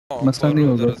मसला नहीं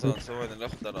होगा ثواني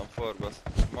الاخضر ام 4 بس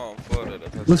ما ام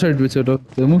 4 वो साइड पे चलो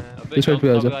डेमो इस साइड पे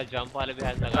आ जाओ जंप वाले भी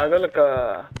हेल्थ लगा اقول لك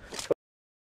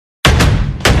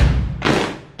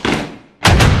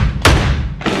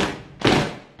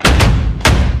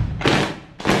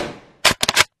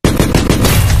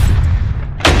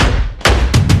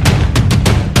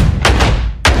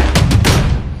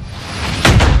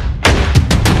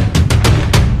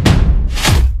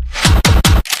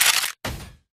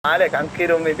عليك عن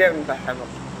كيلو 200 مفحمه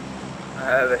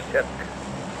هذا الشرك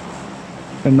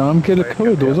नाम क्या लिखा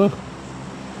हुआ दोज़ख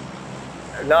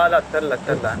لا التلة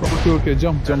اوكي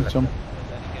جمp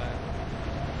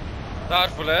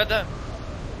تعرف ولا هذا؟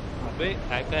 अबे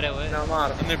हैकर है वो لا ما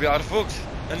اعرف اني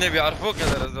بيعرفوك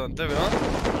هذا رزان انتبه ها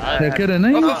हैकर है ना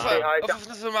ये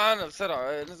افف نزلوا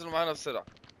معانا بسرعة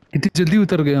कितनी जल्दी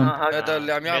उतर गए हम هذا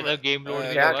اللي عم يعمل गेम लोड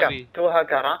भी होगा अभी تو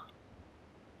هاكر ها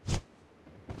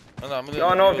انا عملت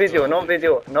نو فيديو no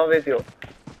video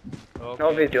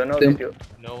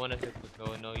no one is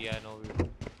no yeah no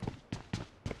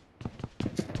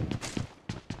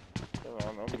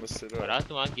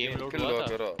रात वहाँ गेम लोड हुआ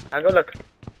था اقول لك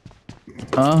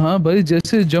हाँ भाई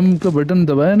जैसे जंप का बटन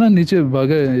दबाया ना नीचे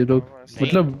भागे ये लोग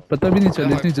मतलब पता भी नहीं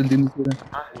चला इतनी जल्दी नीचे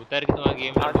उतर के तुम्हारा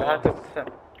गेम लोड हुआ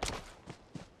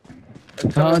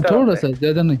हाँ थोड़ा सा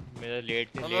ज्यादा नहीं मेरा late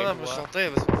انا مش خطيه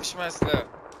بس ما فيش معي سلاح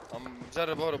عم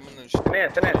بجرب اهرب منه اثنين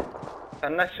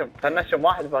تنشم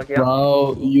واحد باقي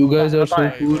واو you guys are so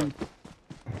cool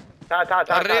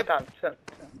تعال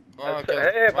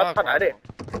ايه بطل عليه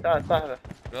تعال صاحبه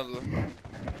يلا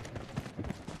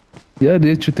यार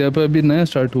ये चुतिया पे अभी नया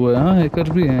स्टार्ट हुआ है हाँ हैकर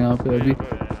भी हैं यहाँ पे अभी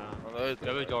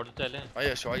चलो जॉर्डन चले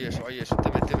عيشوا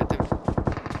انتبه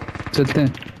चलते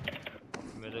हैं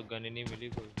मेरे को गन ही नहीं मिली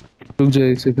कोई रुक जाए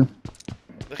एक सेकंड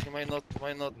يا اخي ما ينط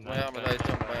ما يعمل هاي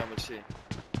جمب ما يعمل شيء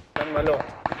كملوا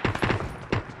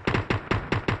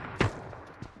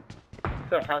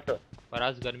حاسب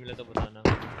फराज गन मिले तो बताना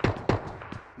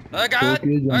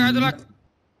اقعد لك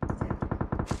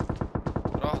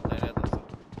راحت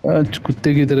आज कुत्ते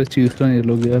की तरह चीख रहे हैं ये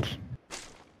लोग यार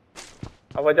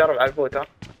ابغى اجرب على الفوت ها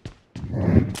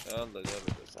يلا جرب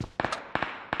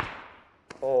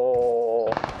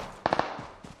اوه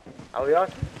اوياك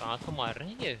कहाँ से मार रहे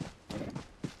हैं ये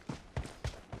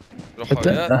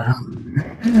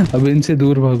अब इनसे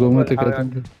दूर भागो मैं तो कहता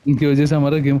हूँ इनकी वजह से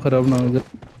हमारा गेम खराब ना हो जाए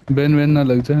बैन ना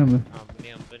लग जाए हमें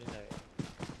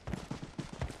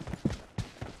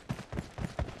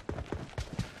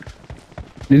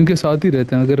इनके साथ ही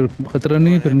रहते हैं अगर खतरा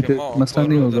नहीं है फिर इनके मसला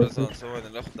नहीं होगा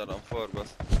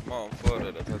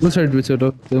वो साइड पे चलो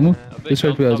डेमो इस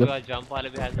साइड पे आ जाओ जंप वाले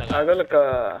भी हेल्थ लगा اقول لك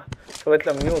سويت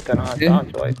له ميوت انا تعال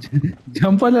شوي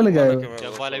जंप वाला लगाया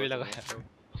जंप वाले भी लगाया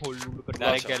फुल लूट कर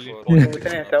डायरेक्ट कर ली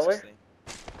ممكن اسوي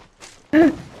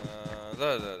لا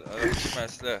ما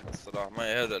سلاح الصراحة ما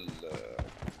هذا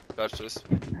الكارت اسمه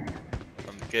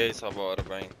MK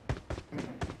 47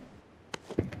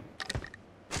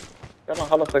 يلا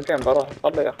خلص الجيم بروح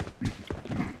صلي يا اخي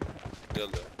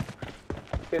يلا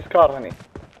في سكار هني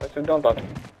بس بدون طلق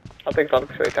اعطيك طلق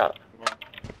شوي تعال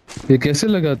ये कैसे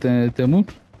लगाते हैं तैमूर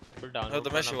هذا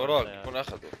ماشي وراك يكون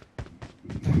اخذه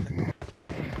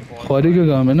ख्वारी का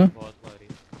काम है ना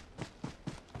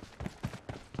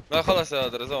لا خلاص يا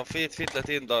درزون في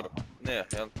 30 ضرب منيح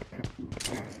يلا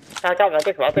تعال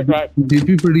اعطيك بعد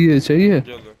डीपी पड़ी है चाहिए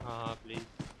يلا हाँ प्लीज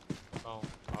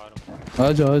आ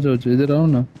जाओ इधर आओ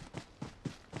ना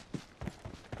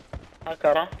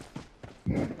هاكر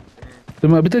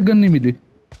तुम्हें अभी तक गन नहीं मिली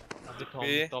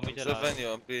टॉमी चला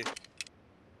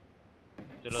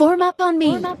Form up on me.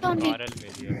 RL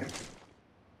में दिया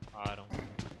आ रहा हूँ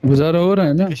गुजारा हो रहा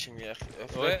है ना ايش يا اخي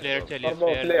प्लेयर चलिए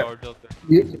प्लेयर लॉर्ड ऑफ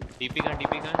डीपी का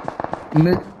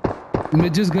मैं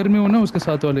जिस घर में हूँ ना उसके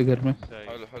साथ वाले घर में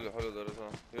حلو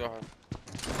درزون في واحد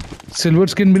सिल्वर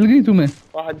स्किन मिल गई तुम्हें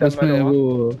واحد उसमें वो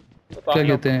क्या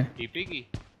कहते हैं डीपी की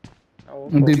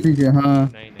डीपी के हाँ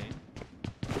नहीं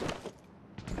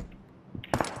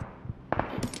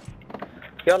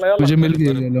يلا मुझे मिल गई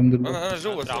अल्हम्दुलिल्लाह انا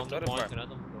جوا لا شغال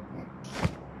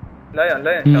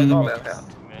يا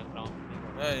اخي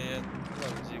هاي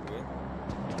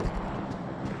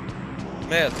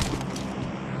مات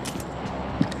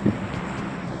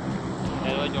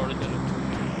चलो जोड़ो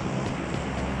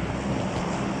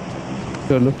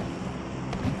चलो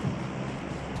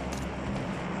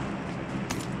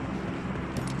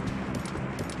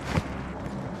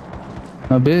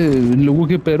अबे इन लोगों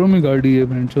के पैरों में गाड़ी है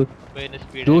भैंसो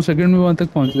 2 सेकंड में वहां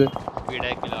तक पहुंच गए स्पीड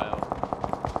है खिलाया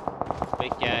भाई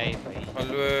क्या है भाई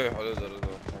حلو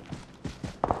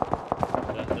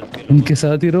इनके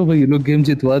साथ ही रहो भाई ये लोग गेम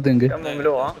जितवा देंगे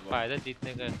फायदा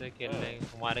जीतने का ऐसे खेल रहे हैं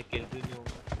हमारे किल भी नहीं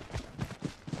होगा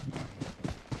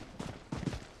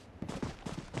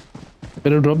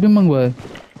मेरा ड्रॉप भी मंगवाया,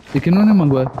 ये किन्होंने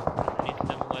मंगवाया?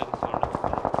 इसने मंगाया किसी और ने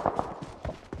मंगाया।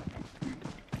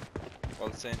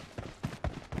 خلصين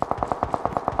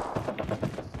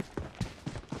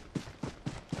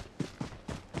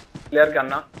क्लियर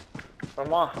करना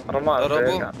رماه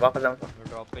ضربوه باخذ انفه मैं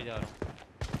ड्रॉप पे जा रहा हूँ।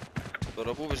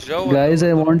 ضربوه بالجو गाइस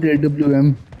आई वांट AWM।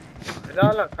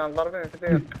 لا كان ضاربين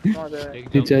كثير ما ادري एक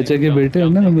ये जंप चाचा के जंप बेटे हैं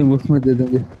जंप ना, हमें देख मुफ्त में दे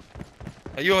देंगे।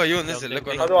 ايوه जंप نزل देख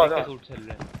لكم देख هذا देख هذا के सूट चल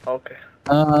रहे हैं। اوكي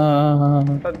हाँ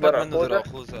خذ صدر منه درع اخوذه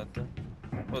خوذه انت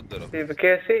خذ درع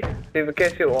في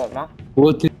بكيسي واوم ها वो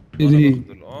انا तेरी।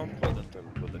 باخذ الام خذ انت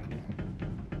خذك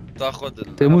تاخذ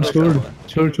तैमूर هذا छोड़ كمان.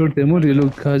 छोड़ छोड़ तैमूर, ये लोग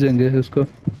खा जाएंगे इसको।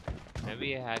 मैं भी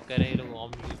ये हैकर है, ये लोग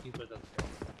ऑम यूज नहीं कर सकते।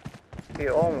 في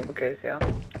اوم بكيسي ها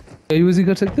क्या यूज ही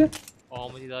कर सकते?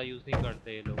 ऑम ज़्यादा यूज नहीं करते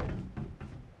ये लोग।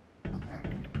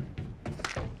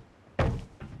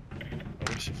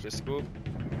 اول شيء فريسكو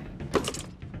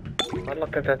والله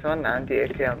كنت اتمنى عندي اي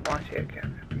كي ام ماشي اي كي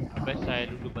ام अबे साइल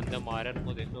जो बंदे मारे हैं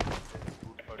उनको देखो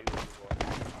सूट पड़ी हुई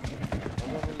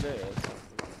है।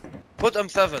 خذ ام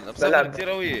 7 ام 7 بلعب. كثير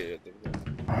قويه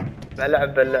بلعب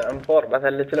بالام 4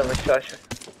 بثلث لهم الشاشه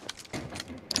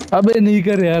अबे नहीं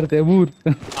कर यार तैमूर।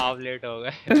 आप लेट हो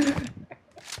गए।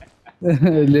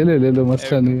 ले लो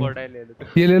मसला नहीं है। फोटा ले लो तो।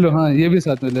 ये ले लो, हाँ ये भी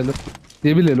साथ में ले लो,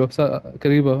 ये भी ले लो,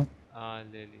 करीब आओ। हाँ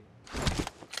ले ली।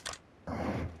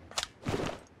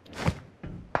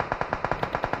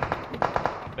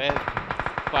 अबे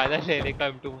फायदा ले ले का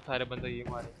M2 सारे बंदे ये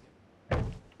मारे।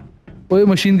 ओए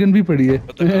मशीन गन भी पड़ी है,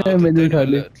 मैंने उठा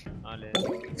ली। हाँ ले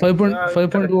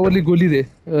 5.5 वाली गोली दे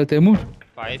तैमूर,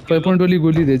 5 वाली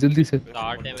गोली दे जल्दी से।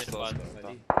 60 है मेरे पास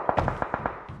खाली।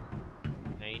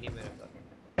 नहीं मेरे पास।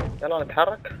 يلا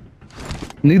نتحرك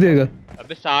नहीं देगा।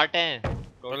 अबे 60 हैं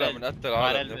ولا टोटल من اكثر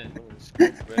बारह عالم में। نحن.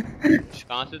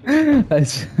 कहाँ से तू?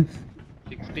 अच्छा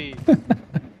 60।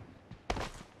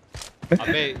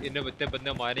 अबे इन्हें बत्ते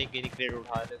बंदे मारे कि नहीं क्रेड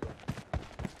उठा ले तो।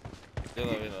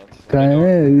 يلا بينا कहाँ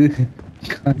है?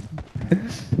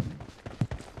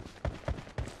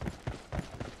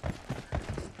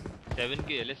 7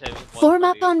 की ले 7 Form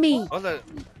up on me.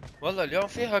 والله اليوم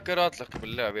في هاكرات لك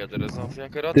باللعب يا درزان في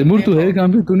هاكرات Taimur तू है منيحة. कहाँ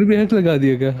पे? तूने भी हैक लगा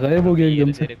दिया क्या? गायब हो गया ये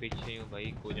एकदम से। तेरे पीछे ही हूँ भाई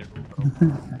कोई ढूंढ रहा हूँ।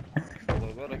 الله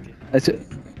يبارك. अच्छा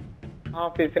ها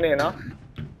في اثنين ها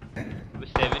अबे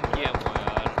 7 की है वो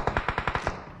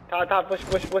यार। تعال بوش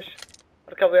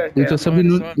اركب يا ये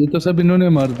तो सब इन्होंने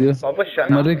मार दिया। بوش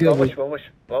انا مرة كده بوش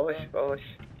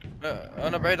لا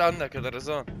انا بعيد عنك يا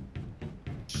درزان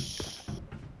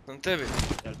انتبه.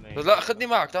 चल मैं لا خدني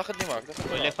معك تاخذني معك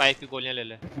ले 5 की गोलियां ले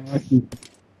ले।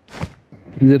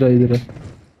 इधर आ इधर आ।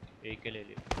 एक के ले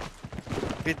ले।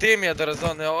 في تيم يا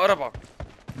درزان يا 4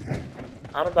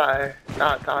 4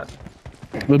 تعال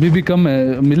अभी भी कम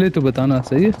है, मिले तो बताना।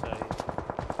 सही है।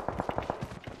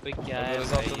 भाई क्या है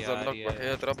درزان भाई تنزل यार لك ये।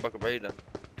 بحياة ربك بعيدا.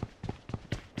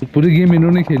 तो पूरी गेम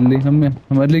इन्होंने खेल ली,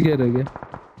 हमारे लिए क्या रह गया?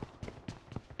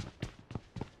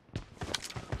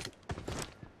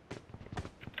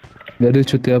 अरे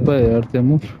छुतियापा है यार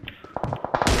तैमूर।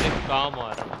 एक काम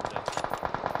आ रहा है।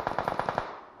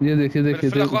 ये देखिए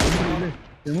بالفلك واحد.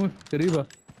 तैमूर करीब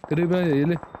आ ये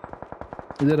ले,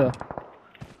 इधर आ।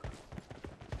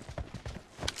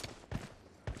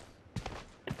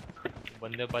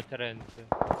 बंदे बच रहे हैं इनसे।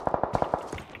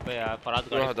 अबे यार फराद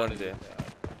في واحد गाड़ी عندي.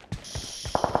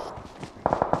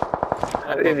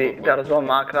 حبيبي درزون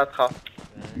معك لا تخاف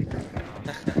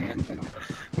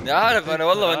عارف انا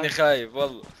والله اني خايف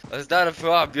والله بس تعرف في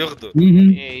واحد بياخده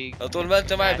एक طول ما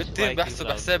انت معي Match بالتيم by بحسب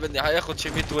Kill حساب اني حياخد شي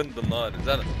 100 وين بالنهار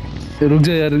زلمه. रुक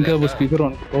जा यार, इनका वो स्पीकर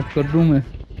ऑफ कर दूं मैं,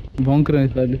 भौंक रहे हैं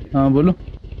साले। हाँ बोलो।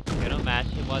 कह रहा हूँ मैच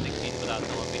के बाद एक सीन बताता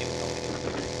हूँ अभी नहीं बताऊंगा।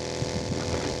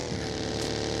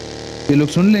 ये लोग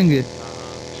सुन लेंगे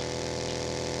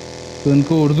तो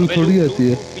इनको उर्दू अबे थोड़ी लूट, आती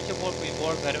है। लूट, पीछे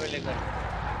बोर्ड घर में लेकर।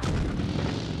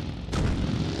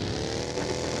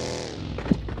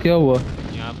 क्या हुआ?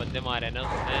 यहाँ बंदे मारे ना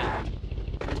उसने।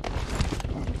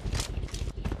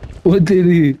 वो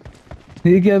तेरी,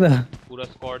 ये क्या था? पूरा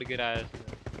स्क्वाड गिराया उसने।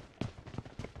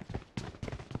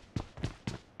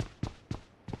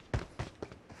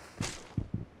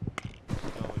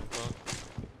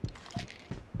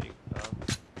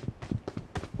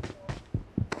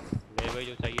 ले भाई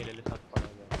जो चाहिए ले ले, सब पड़ा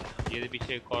हुआ है। ये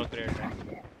पीछे एक और क्रेट है।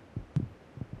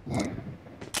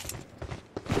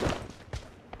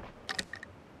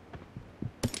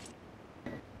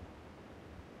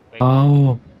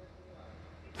 आओ,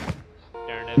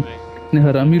 स्टैंड में इतने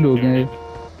हरामी लोग हैं ये।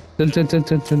 चल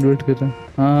वेट कर रहे हैं।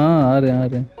 हाँ आ रहे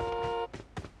हैं।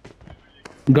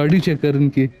 गाड़ी चेक कर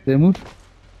इनकी तैमूर।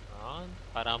 हाँ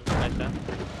आराम से बैठा।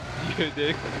 ये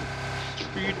देख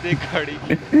स्पीड देख गाड़ी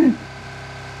की।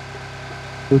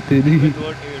 तो तेरी दो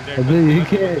अबे ये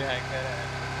क्या है? हैकर है।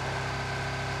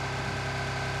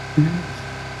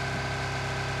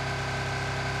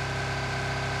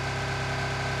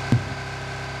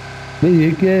 भाई ये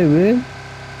क्या है वे?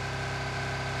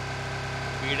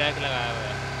 फीडबैक लगाया हुआ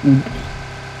है।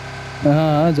 हाँ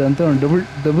हाँ जानता हूँ, डबल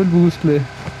डबल बूस्ट ले।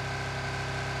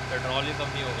 पेट्रोल ही कम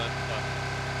नहीं होगा इसका।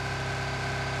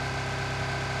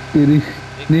 तेरी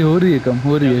नहीं हो रही है, कम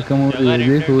हो रही है, कम हो रही जगह है, देख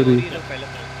रेंडर हो नहीं हो रही रही है, है। लोग पहले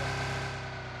पहुंचता है।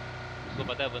 उसको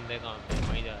पता है बंदे कहाँ पे हैं,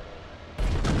 वहीं जा रहे हैं।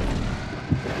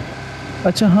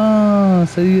 अच्छा हाँ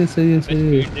सही है, सही है, अबे सही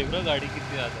है। स्पीड देख रहा है गाड़ी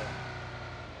कितनी ज्यादा है।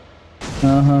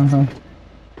 हाँ हाँ हाँ,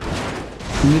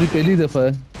 मेरी पहली दफा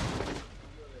है।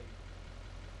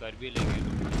 कर भी लेंगे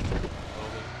लोग। हो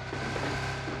गई।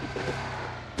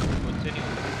 मुझसे नहीं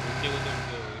होगी, उनके को तो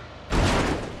उनके हो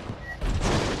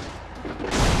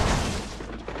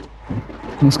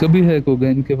गई। उसका भी है कोगा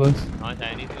इनके पास। हाँ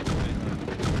चाइनीज में तो मेरे साथ।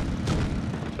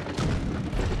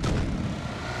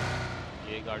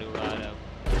 ये गाड़ी उड़ा रहा है अब।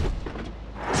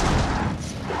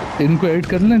 इनको ऐड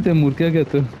कर लें तैमूर, क्या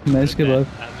कहते हो मैच के बाद?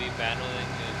 अभी बैन हो जाएंगे।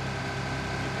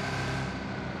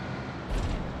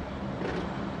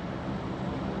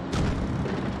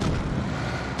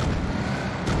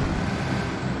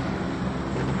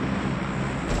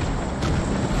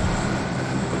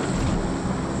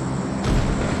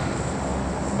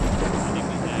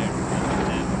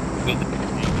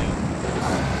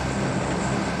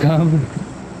 कहाँ पे,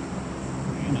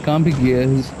 कहाँ पे किया है?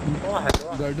 واحد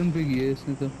गार्डन पे किया है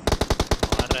इसने तो।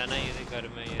 मार रहा है ना ये घर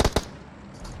में ये।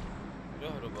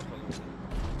 يهرب خلاص.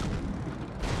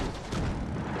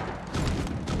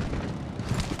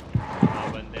 हाँ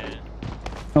बंदे हैं।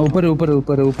 हाँ, ऊपर है, ऊपर है,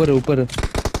 ऊपर है, ऊपर है, ऊपर है।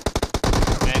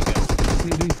 मैं क्या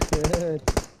तेरी खैर।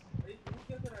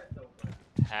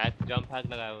 हैक जंप हैक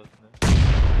लगाया हुआ उसने।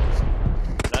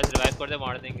 राज रिवाइव कर दे,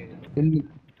 मार देंगे।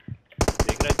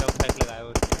 देख रहा है जंप हैक लगाया हुआ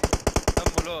उसने।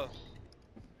 دمه له.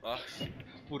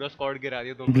 पूरा स्क्वाड गिरा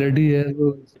दिया तुम लोग। ब्लडी है वो।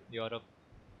 यूरोप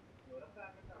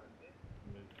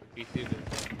पीसी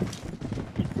मिलता है।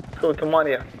 شو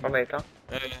 8 رميتها.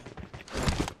 ايه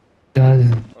यार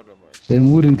مرة معي.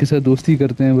 तैमूर इनके साथ दोस्ती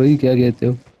करते हैं भाई, क्या कहते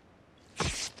हो?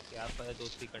 क्या पता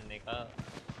दोस्ती करने का।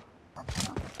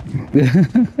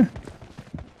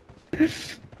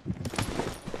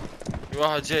 في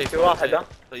واحد جاي، في واحد ها.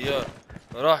 سيارة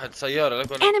راحت سيارة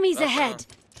لك ولا Enemies ahead.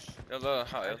 يلا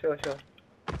حق شو شو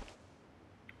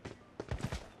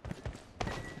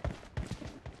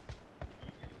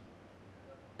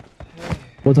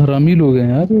बहुत हरामी लोग हैं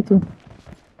यार ये तो।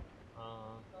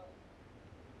 हाँ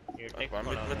ये टेक 400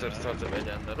 पड़ा متر हुआ है। صارت بعيد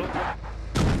عنا. روح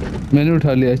मैंने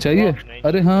उठा लिया, चाहिए? नहीं,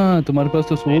 अरे हाँ तुम्हारे पास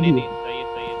तो नहीं सोल नहीं ही नहीं है। सही है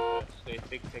सही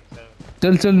है। 6 है।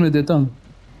 चल चल मैं देता हूँ।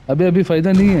 अबे अभी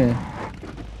फायदा नहीं है,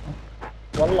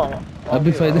 والله ما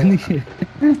अभी في फायदा नहीं है।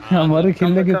 हाँ तो हमारे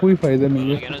खेलने के कोई फायदा नहीं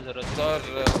आ है। गया ना जरूरत है। صار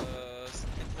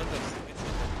 600 متر 600 متر.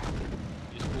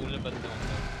 स्कूल में बंदे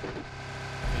होंगे।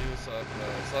 ايوه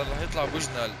صار راح يطلع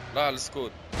بوجنا لا على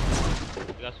السكول.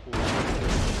 तेरा स्कूल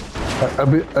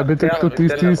अभी अभी तक तो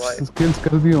 30 स्किल्स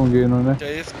कर दिए होंगे इन्होंने।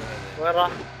 شايفنا هذا. وين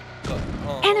راح؟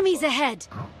 Enemies ahead.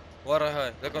 ورا هاي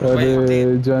لكن अरे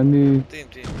مبين जानी تيم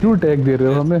क्यों टैग दे रहे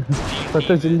हो हमें?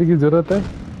 पता चलने की जरूरत है।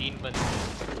 3 बंदे।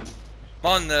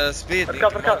 مان سبيد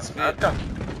اركب مان اركب سبيد. اركب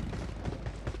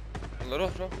يلا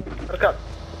روح اركب.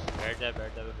 बैठ जा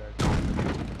बैठ जा बैठ जा।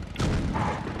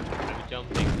 अभी जंप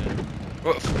देखना है।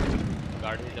 وقف.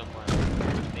 गाड़ी से जंप मारना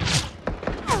नहीं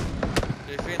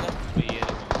شايفينه तो ये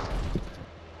देखो।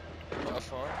 وقف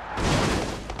هون.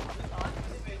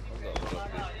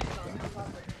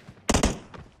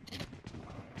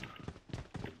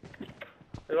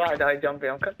 الواحد هاي جنبي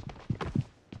يمكن.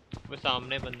 वो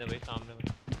सामने बंदे भाई सामने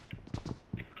बंदे।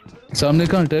 सामने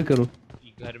कहाँ अटैक करो?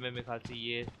 घर में मेरे ख्याल से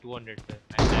ये 200 पे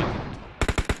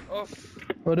اوف.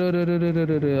 अरे अरे अरे अरे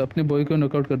अरे अरे, अपने बॉय को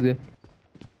नॉकआउट कर दिया।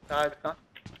 قاعد كان.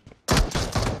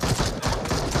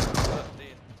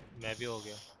 मैं भी हो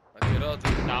गया। اكيراتي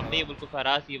सामने ही बिल्कुल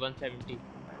फराज ये 170।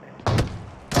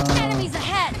 Enemies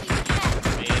ahead.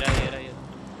 मेरा ये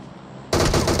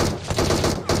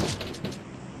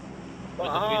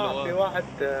في واحد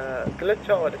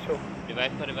جلتشة ولا شو؟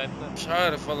 रिवाइव कर مش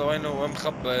عارف والله وين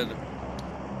مخبى هذا.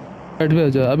 साइड पे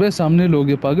आजा। अबे सामने लोग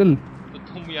हैं पागल। तो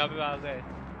तुम यहाँ पे आ गए।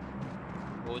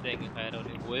 हो जाएंगे खैर और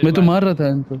वो मैं तो मार रहा था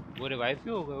इनको। वो रिवाइव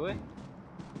क्यों हो गए ओए?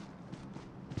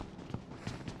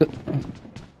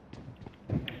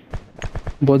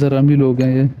 बहुत हरामी लोग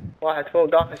हैं ये। واحد فوق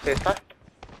داخل شيء صح؟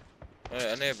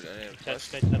 ايه انيبل अच्छा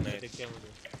दिख गया मुझे।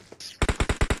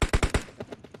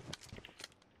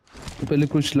 पहले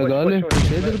कुछ लगा ले।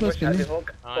 इधर बस هذه नहीं। فوق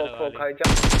हाँ, فوق लगा فوق ली। هاي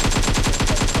جنب.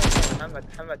 محمد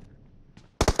محمد.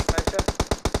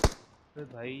 अरे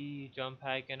भाई जंप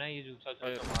है क्या ना ये दूसरा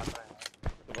चल तो मार रहा है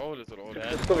طلعوا لي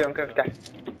اسكوب يوم كيف تحت.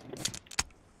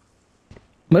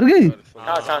 मर गई।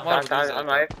 تعال تعال تعال تعال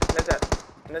معي. نزل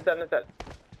نزل نزل.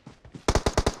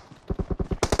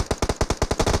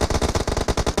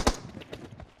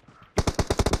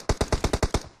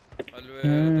 حلوة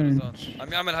درزان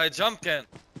عم يعمل هاي جامب كان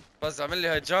بس عمل لي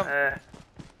هاي جامب.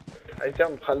 هاي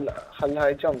جامب خل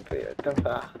هاي جامب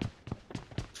تنفع.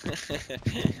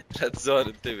 لا تزور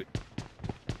انتبه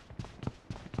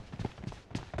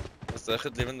بس اخذ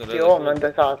لي منه يوم عنده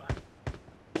تعال.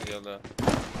 يلا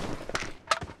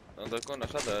هذا يكون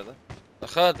اخذها هذا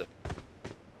اخذها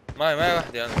معي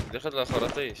وحدي انا بدي اخذ لها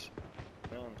خراطيش.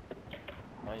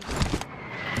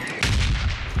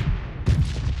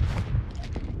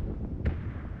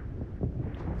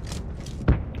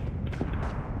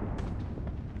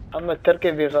 اما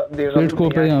التركي بيغلط. पेट को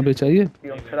पे यहाँ पे चाहिए।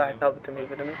 يوم سلاح ثابت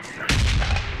 100%.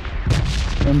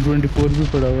 M24 भी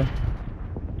पड़ा हुआ है।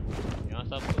 यहाँ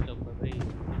सब कुछ ऊपर भाई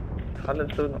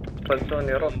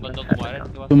خلصوني يروح. बंदों को मारे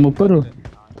इसके बाद तुम ऊपर हो?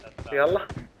 يلا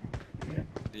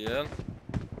ديال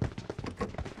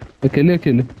अकेले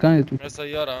अकेले कहाँ है तू? هاي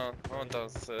سيارة هون انت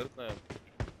سيارتنا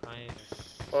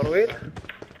فور ويل.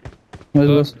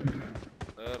 बस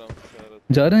سيارة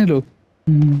जा रहे हैं लोग।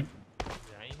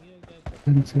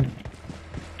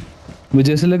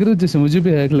 मुझे ऐसे लग रहा है जैसे मुझे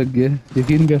भी हैक लग गया है,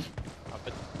 यकीन कर।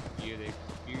 ये देख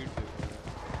स्पीड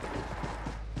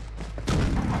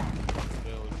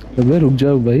अबे रुक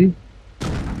जाओ भाई।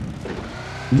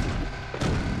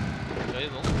 भाई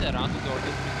वो मुझसे आराम से दौड़ते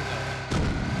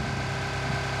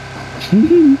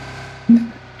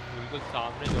बिल्कुल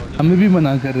सामने दौड़ते हमें भी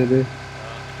मना कर रहे थे।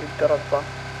 इस तरफ का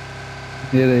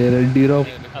ये रहा डी रॉक।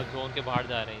 अब जोन के बाहर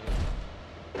जा रहे हैं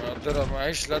درع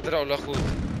معيش لا درع ولا خوذ.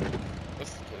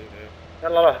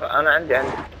 يلا روح. انا عندي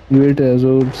वेट है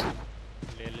जोल्स।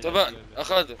 طبعا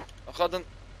اخذن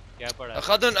क्या पड़ा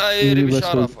اخذن ايري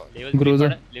بشرفه ग्रोजा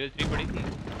लेवल 3 पड़ी थी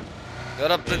يا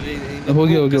रب हो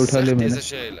गया उठा लिया मैंने।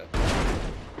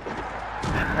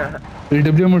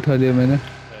 AWM उठा लिया मैंने।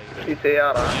 في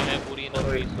سيارة मैंने पूरी ना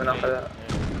بناخذها.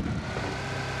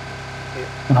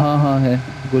 हाँ है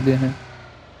गोलियां हैं।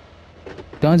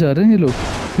 कहाँ जा रहे हैं ये लोग?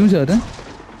 क्यों जा रहे हैं?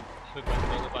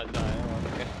 बंदों के पास जा रहे हैं और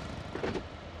क्या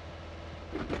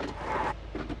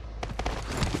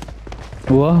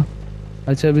वाह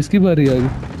अच्छा अब इसकी बारी आ गई।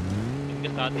 इनके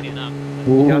साथ ही रहना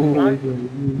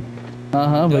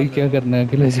हाँ भाई क्या करना है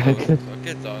अकेले जाके।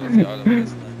 اكيد تعال في عالم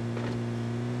الاسنان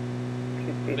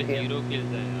बस हीरो किल्स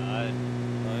है यार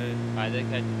फायदा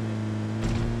क्या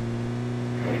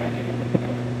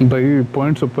भाई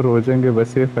पॉइंट्स ऊपर हो जाएंगे बस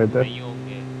ये फायदा नहीं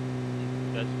होंगे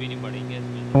 10 भी नहीं पड़ेंगे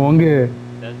इसमें होंगे।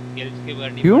 10 किल्स के बाद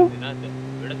नहीं क्यों? पड़ते ना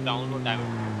बड़ा क्राउन और डायमंड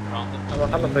ابغى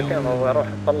اخلص الجيم ابغى اروح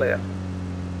اصلي.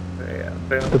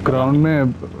 तो ग्राउंड में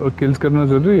किल्स करना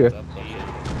जरूरी है।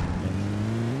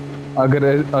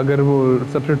 अगर वो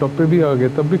सबसे टॉप पे भी आ गए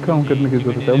तब भी क्राउन करने की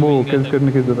जरूरत है। वो किल्स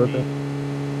करने की जरूरत है।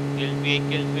 किल्स भी एक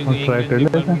किल्स भी और एक ट्राई कर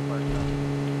लेते हैं।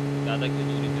 ज्यादा क्यों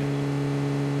दूरी पे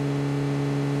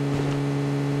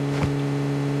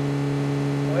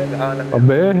وين العالم؟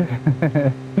 अबे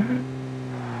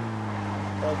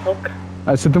فك.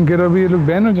 अच्छा तुम कह रहे हो अभी ये लोग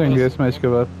बैन हो जाएंगे इस मैच के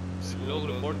बाद? लोग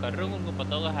रिपोर्ट कर रहे हो उनको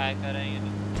पता होगा हैक कर रहे हैं या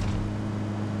नहीं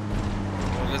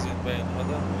لازم يبين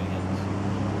هذا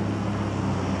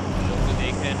लोग तो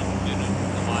देख रहे हैं ना जो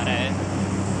हमारा है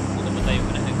उनको तो पता ही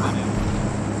होगा ना हैक कर रहे हैं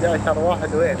جاء شر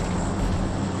واحد وين؟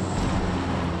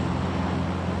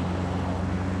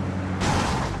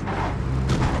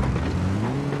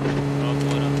 ड्रॉप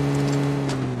हो रहा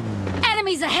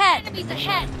Enemies ahead! Enemies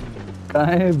ahead!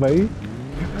 कहाँ है भाई?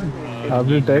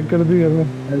 आपने टैग कर दिया हमें।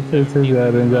 ऐसे जा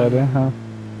रहे हैं हाँ।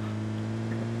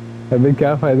 अबे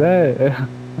क्या फायदा है?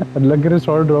 अल्लाह के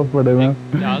शॉर्ट ड्रॉप पड़े में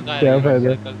क्या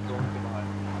फायदा?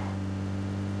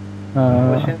 हाँ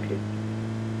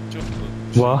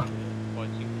वाह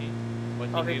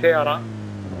ما في سيارة.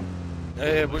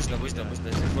 ايه بوجنا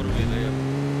فور ويل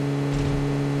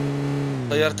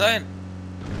طيارتين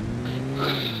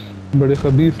बड़े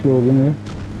खबीस लोग हैं।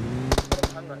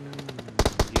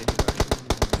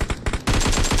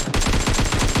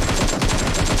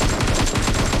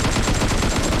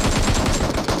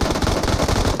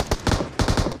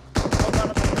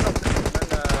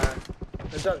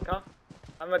 نزلت ها؟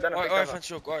 محمد انا واقف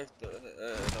نشوك واقف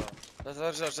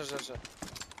ارجع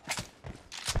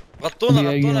غطونا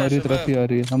हमारी तरफ ही आ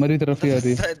रही है हमारी तरफ ही आ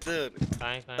रही है।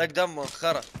 طق دم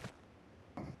مؤخرا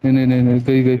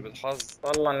नहीं गई بالحظ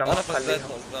والله انا ما انا اخليهم. فزيت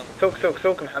اصلا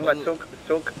سوق محمد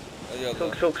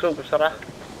سوق سوق بسرعة.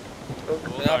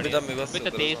 يا عمي دمي بس बेटा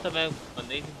तेज तो मैं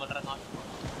बंदे ही मर रहा था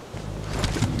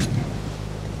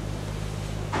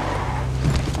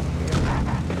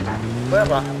وين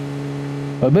راح؟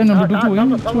 अबे नंबर 2 को تعال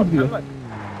वहीं خلص छोड़ दिया محمد.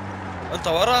 انت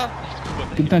ورا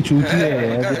कितना चूतिया है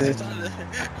यार ये।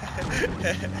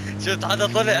 شفت حدا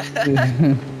طلع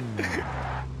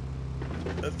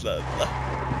اطلع اطلع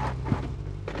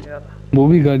يلا वो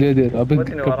भी गालियां दे रहा अबे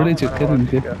ودني कपड़े وراهم चेक انا कर ما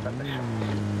इनके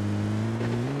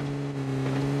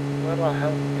وين راح؟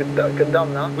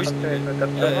 قدامنا وش 500 متر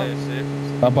شوفهم شايف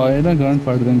आप आए ना गांड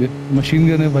फाड़ देंगे मशीन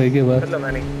गन है भाई के पास كلهم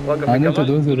هني وقف आने तो القمر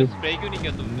दो तूने जरूर स्प्रे क्यों नहीं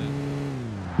किया तुमने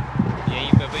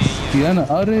यहीं पे भाई यहीं है किया ना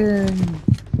अरे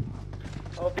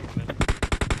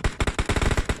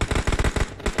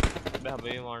मैं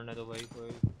हमें भी मारना तो भाई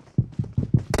कोई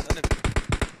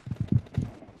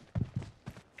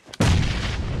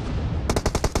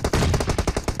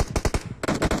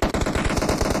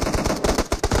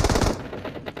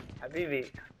حبيبي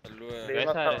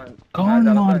कैसा है कौन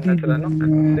मार दी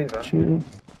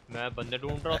मैं बंदे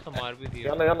ढूंढ रहा हूँ तो मार भी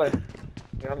दिया يلا يلا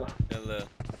يلا يلا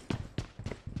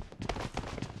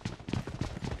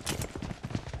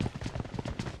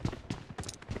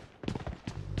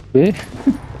बे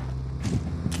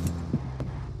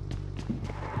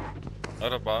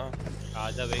 4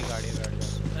 आजा भाई गाड़ी में बैठ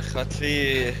जा اخذت في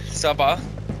 7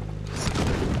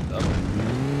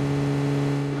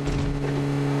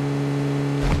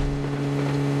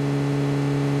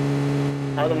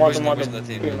 هذا ما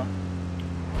قيمة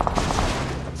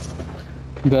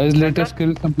guys let us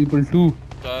kill some people too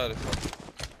تعرف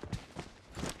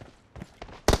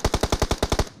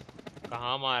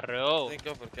कहाँ मार रहे हो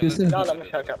किसे لا لا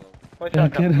مش هكر مش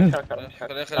هكر مش هكر مش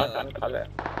خلينا هكر تعال عليه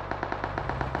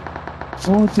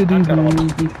ओ तेरी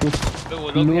तो वो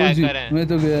लोग भी हैकर हैं मैं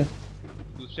तो गया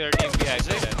दूसरे टीम भी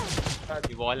हैकर है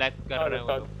ये वॉल हैक कर रहे हैं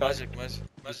वो लोग ماشي ماشي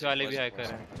दूसरे वाले भी हैकर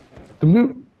हैं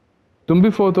तुम भी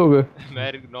फोत हो गए मैं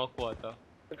नॉक हुआ था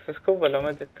في سكوب ولا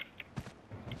مجد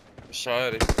مش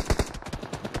عارف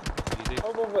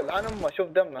أوه الآن أمه شوف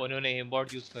دمه उन्होंने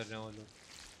एमबॉट यूज कर रहे हैं वो लोग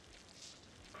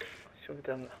شوف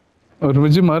دمه और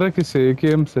मुझे मारा किससे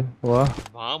एकेएम से वाह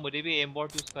हाँ मुझे भी एमबॉट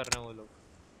यूज कर रहे हैं वो लोग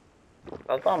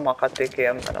غلطان ما أخذت كي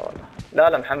أم أنا والله لا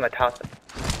لا محمد حاسب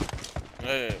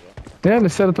ايوه यार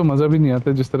इस तरह तो मजा भी नहीं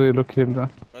आता जिस तरह ये लोग खेल रहे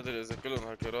हैं ما ادري اذا كلهم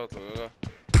هاكرات ولا لا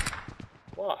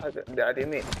واحد اللي على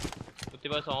اليمين उसके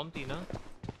पास ऑम थी ना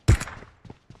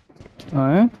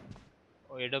हाँ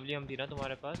और एडब्ल्यूएम थी ना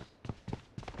तुम्हारे पास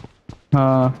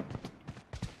हाँ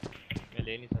मैं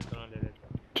ले नहीं सकता ना ले लेता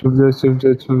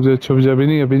छुप जा अभी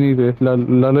नहीं ले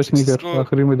लालच नहीं कर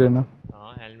आखिरी में लेना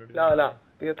हाँ हेलमेट لا لا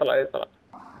يطلع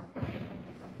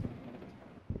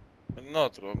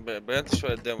ناطروا بينت شوي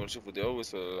قدام شوفوا بدي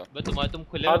اوس ولا لا बस तुम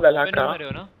खुले هذا में الهكر. मारे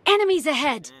हो ना Enemies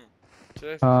ahead!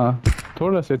 شايف हाँ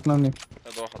थोड़ा सा इतना नहीं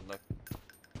هذا واحد لك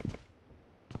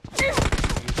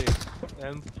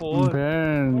M4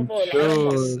 बैंड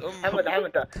محمد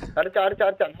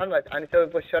ارجع محمد انا اسوي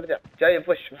بوش ارجع جاي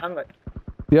بوش محمد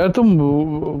यार तुम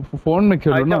फोन में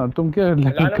खेलो ना तुम क्या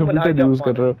कंप्यूटर यूज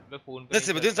कर रहे हो मैं फोन पे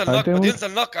نسي بدي ينزل نوك بدي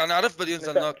ينزل نوك انا عرفت بدي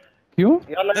ينزل نوك क्यों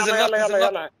يلا نزل يلا نوك يلا نزل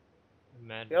يلا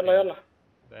نوك يلا يلا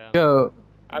क्या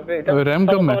عبيد رैम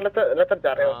कम है لا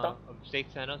ترجع ريوسا अब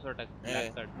 6 है ना उसका टक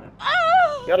ब्लैक करता है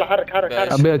يلا حرك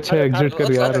अबे अच्छा एग्जिट कर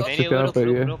यार नहीं उससे नहीं क्या रुक पे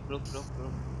ये रुक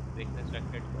देखना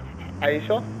सेलेक्टेड कर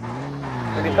عايشو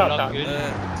اليسار تعال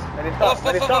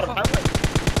اليسار محمد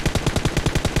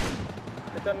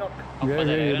نوك अब ये- पता ये लग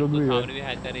रहा है लोग भी उनको है। सामने भी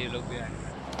हैकर है ये लोग भी हैकर है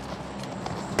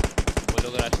वो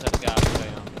लोग रश करके आ गए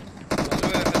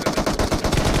यहाँ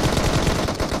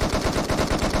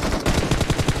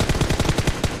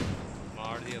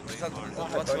मार दिया भाई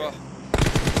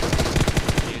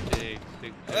ये देख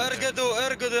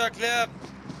ارقدوا يا كلاب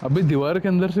अबे दीवार के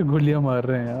अंदर से गोलियां मार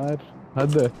रहे हैं यार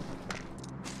हद है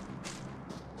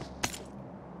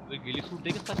वो गिली सूट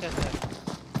देख इसका कैसा है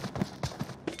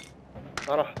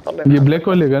راح طلع ये ब्लैक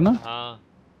वाले का ना हाँ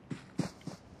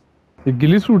ये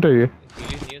गिली सूट है ये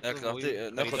गिली नहीं है तो वही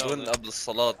ناخذ ون قبل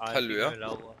الصلاة حلو يا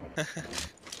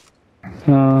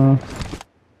हाँ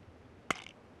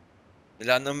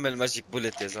يلعن ام الماجيك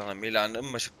بوليت يا زلمه يلعن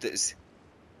امها شو بتأذي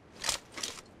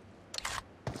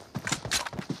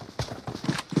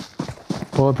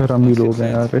बहुत हरामी लोग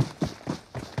हैं यार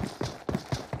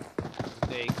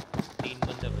देख 3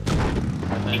 बंदे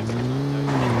बचे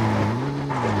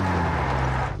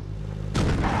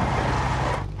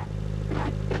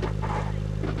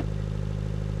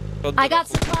I got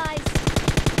supplies!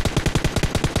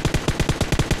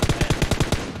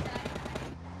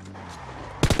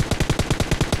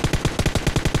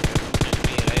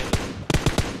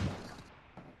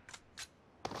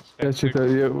 अच्छी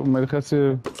तरह ये मेरे ख्याल से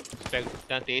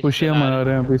इतना तेज खुशियां चला मना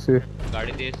रहे हैं अभी से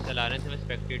गाड़ी तेज चलाने से मैं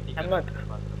स्पेक्टेट नहीं कर محمد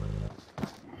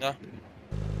पाता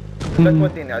لا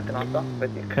توديني عدنان صح؟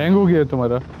 بديك हैंग हो गया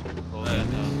तुम्हारा? हो गया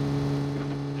था।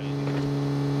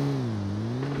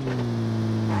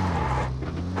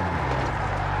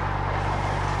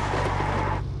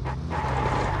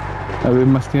 अभी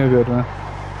मस्तियाँ कर रहे हैं।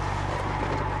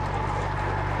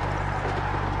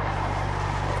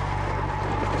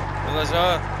 يلا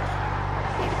جار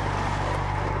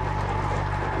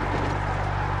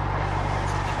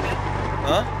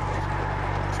ها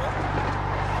شو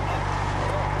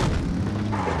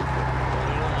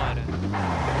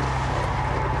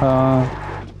हाँ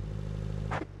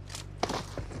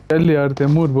चल यार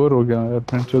तैमूर बोर हो गया यार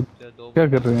फ्रेंड। चो क्या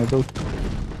कर रहे हैं तो?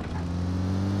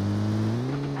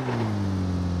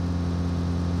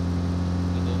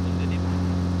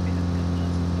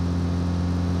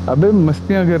 अबे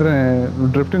मस्तियाँ कर रहे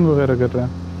हैं, ड्रिफ्टिंग वगैरह कर रहे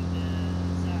हैं।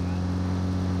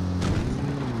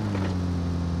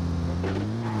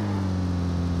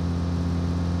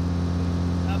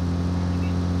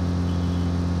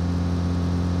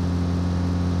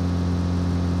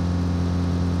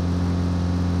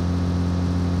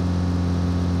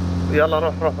 يلا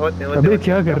روح روح ودني ودني अबे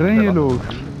क्या कर रहे हैं ये लोग?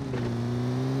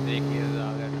 देखिए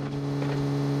आ गया।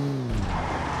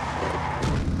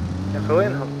 يا اخي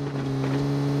وينهم؟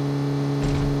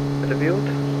 في البيوت؟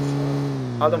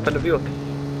 هذم في البيوت.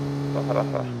 روح روح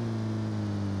روح.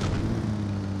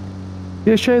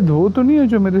 ये शायद हो तो नहीं है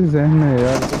जो मेरे जहन में है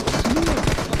यार।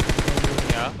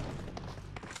 क्या?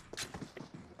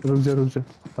 रुक जा।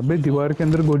 अबे दीवार के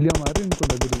अंदर गोलियां मार रही इनको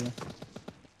लग रही हैं।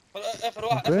 اخر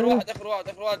واحد اخر واحد اخر واحد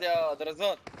اخر واحد يا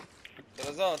درزان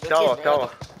درزان توا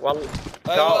والله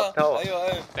ايوه توا ايوه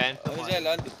ايوه पैंट انا جاي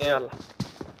لعندك يلا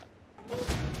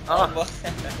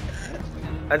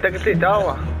انت قلت لي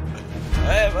توا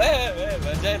عيب عيب عيب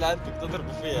انا جاي لعندك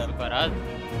تضربوا فيها फराज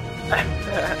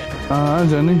हाँ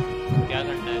जानी क्या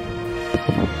करना है?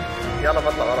 يلا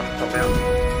بطلع ورا طب يلا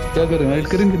क्या कर रहे हैं? ऐड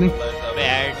करेंगे नहीं? अबे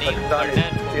ऐड नहीं करना है।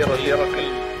 زيرو زيرو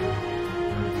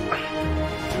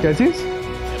क्या चीज?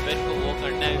 अबे इसको वो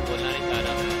करना है, बोलना नहीं चाह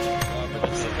रहा मैं।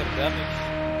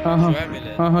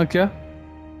 हाँ क्या?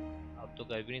 अब तो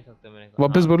कर भी नहीं सकते मैंने कहा।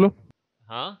 वापस हाँ, बोलो।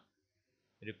 हाँ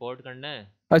रिपोर्ट करना है।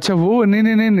 अच्छा वो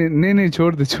नहीं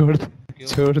छोड़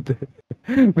दे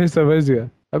मैं समझ गया।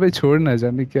 अबे छोड़ना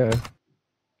जानी क्या है?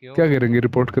 क्यों? क्या करेंगे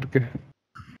रिपोर्ट करके?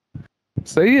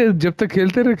 सही है जब तक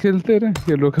खेलते रहे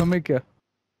ये लोग। हमें क्या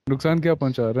नुकसान क्या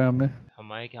पहुंचा रहे हैं हमें?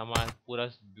 हमारा पूरा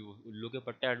उल्लू के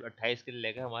पट्टे 28 किल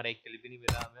लेके हमारा एक किल भी नहीं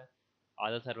मिला हमें।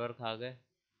 आधा सर्वर खा गए।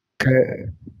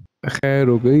 खैर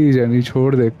हो गई जानी,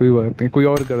 छोड़ दे कोई बात नहीं, कोई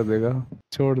और कर देगा,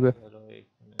 छोड़ दे। चलो एक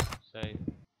मिनट सही।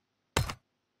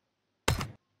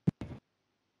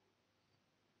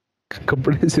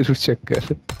 कपड़े सिर्फ चेक कर।